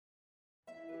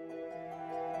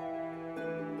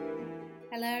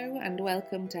Hello and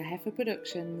welcome to Heifer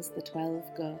Productions' The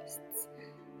 12 Ghosts.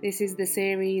 This is the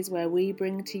series where we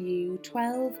bring to you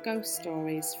 12 ghost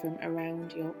stories from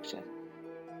around Yorkshire.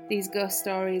 These ghost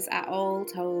stories are all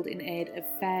told in aid of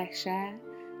Fair Share,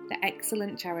 the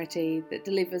excellent charity that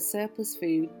delivers surplus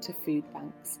food to food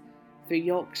banks through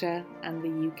Yorkshire and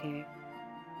the UK.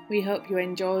 We hope you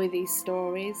enjoy these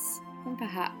stories and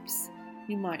perhaps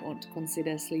you might want to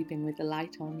consider sleeping with the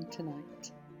light on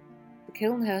tonight. The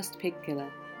Kilnhurst Pig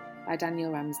Killer by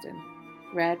Daniel Ramsden.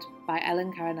 Read by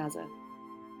Ellen Karanazza.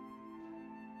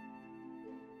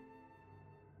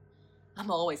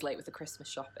 I'm always late with the Christmas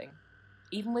shopping.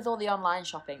 Even with all the online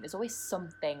shopping, there's always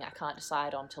something I can't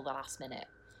decide on till the last minute.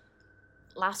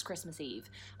 Last Christmas Eve,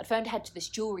 I'd phoned ahead to this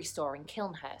jewellery store in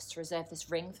Kilnhurst to reserve this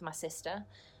ring for my sister.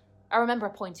 I remember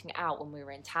her pointing it out when we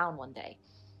were in town one day.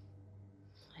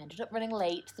 I ended up running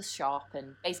late to the shop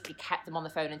and basically kept them on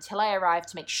the phone until I arrived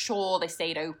to make sure they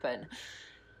stayed open.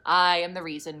 I am the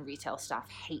reason retail staff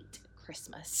hate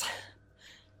Christmas.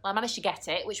 Well, I managed to get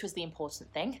it, which was the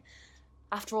important thing.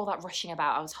 After all that rushing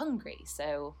about, I was hungry,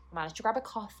 so I managed to grab a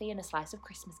coffee and a slice of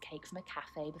Christmas cake from a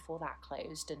cafe before that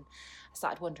closed, and I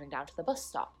started wandering down to the bus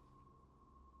stop.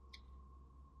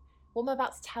 What I'm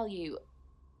about to tell you,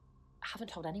 I haven't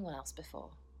told anyone else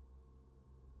before.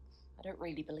 I don't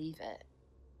really believe it.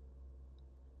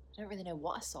 I don't really know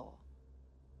what I saw.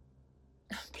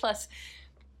 Plus,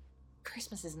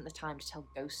 Christmas isn't the time to tell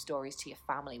ghost stories to your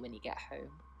family when you get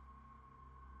home.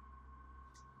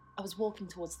 I was walking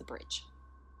towards the bridge,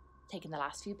 taking the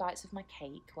last few bites of my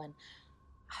cake, when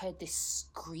I heard this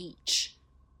screech,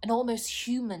 an almost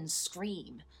human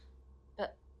scream,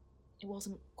 but it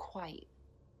wasn't quite.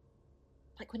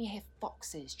 Like when you hear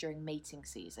foxes during mating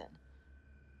season.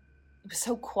 It was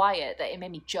so quiet that it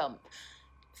made me jump,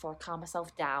 before I calmed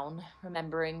myself down,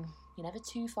 remembering you're never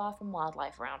too far from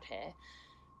wildlife around here.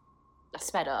 I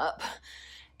sped up.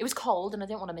 It was cold and I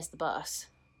didn't want to miss the bus.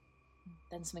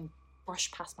 Then something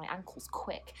brushed past my ankles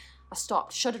quick. I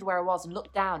stopped, shuddered where I was, and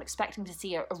looked down, expecting to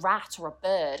see a rat or a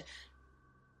bird.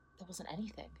 There wasn't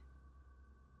anything.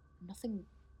 Nothing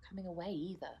coming away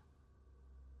either.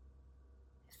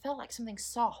 It felt like something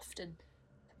soft, and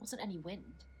there wasn't any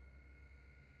wind.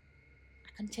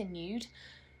 I continued,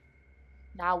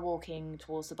 now walking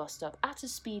towards the bus stop at a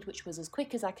speed which was as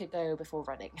quick as I could go before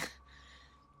running.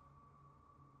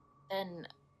 Then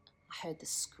I heard the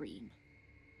scream.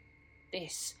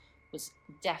 This was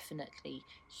definitely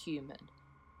human.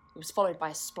 It was followed by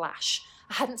a splash.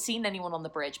 I hadn't seen anyone on the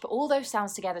bridge, but all those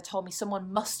sounds together told me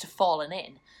someone must have fallen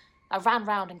in. I ran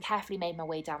round and carefully made my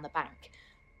way down the bank.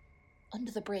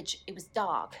 Under the bridge, it was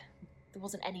dark. There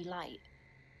wasn't any light.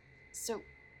 So,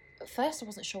 at first I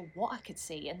wasn't sure what I could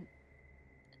see, and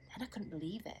then I couldn't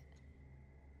believe it.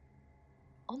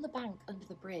 On the bank under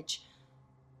the bridge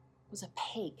was a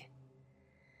pig.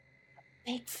 A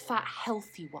big, fat,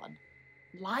 healthy one,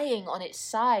 lying on its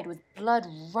side with blood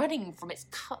running from its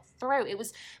cut throat. It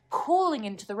was pooling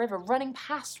into the river, running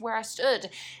past where I stood.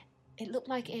 It looked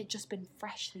like it had just been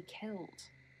freshly killed.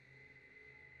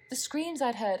 The screams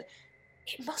I'd heard,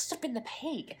 it must have been the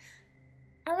pig.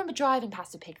 I remember driving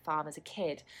past a pig farm as a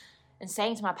kid and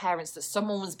saying to my parents that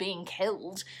someone was being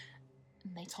killed,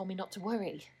 and they told me not to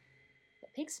worry.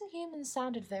 But pigs and humans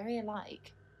sounded very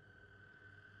alike.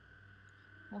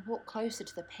 I walked closer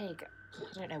to the pig.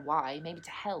 I don't know why, maybe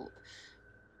to help.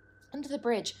 Under the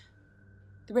bridge,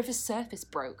 the river's surface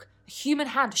broke. A human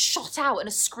hand shot out and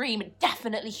a scream,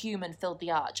 definitely human, filled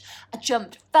the arch. I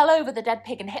jumped, fell over the dead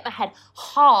pig and hit my head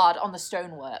hard on the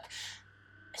stonework.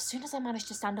 As soon as I managed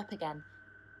to stand up again,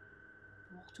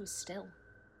 the water was still.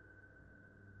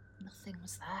 Nothing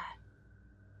was there.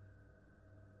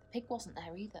 The pig wasn't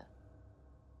there either.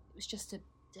 It was just a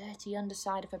dirty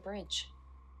underside of a bridge.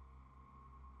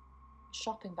 A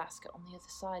shopping basket on the other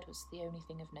side was the only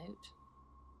thing of note.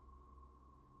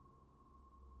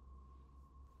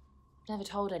 I've never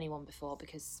told anyone before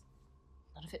because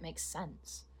none of it makes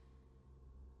sense.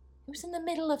 It was in the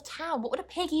middle of town. What would a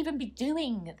pig even be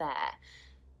doing there?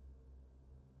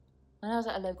 When I was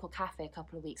at a local cafe a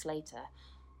couple of weeks later,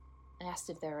 I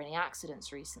asked if there were any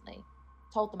accidents recently.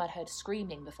 Told them I'd heard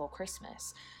screaming before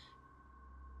Christmas.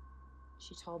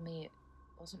 She told me it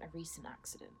wasn't a recent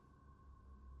accident.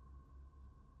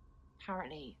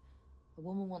 Apparently, a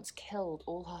woman once killed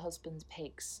all her husband's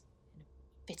pigs in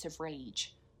a fit of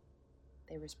rage.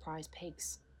 They were his prize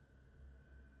pigs.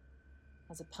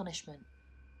 As a punishment,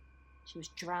 she was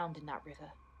drowned in that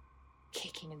river,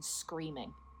 kicking and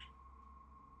screaming.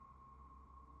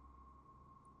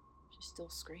 She's still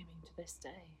screaming to this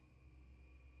day.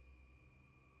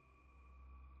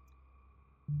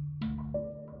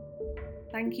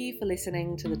 Thank you for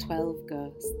listening to the 12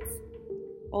 Ghosts.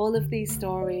 All of these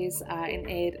stories are in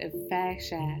aid of Fair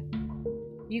Share.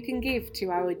 You can give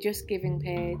to our Just Giving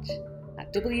page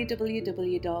at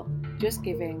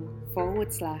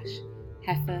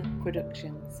www.justgiving.com/Heifer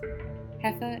Productions.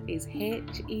 Heifer is Heifer.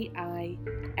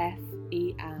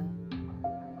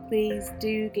 Please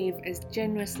do give as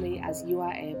generously as you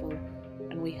are able,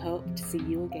 and we hope to see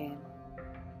you again.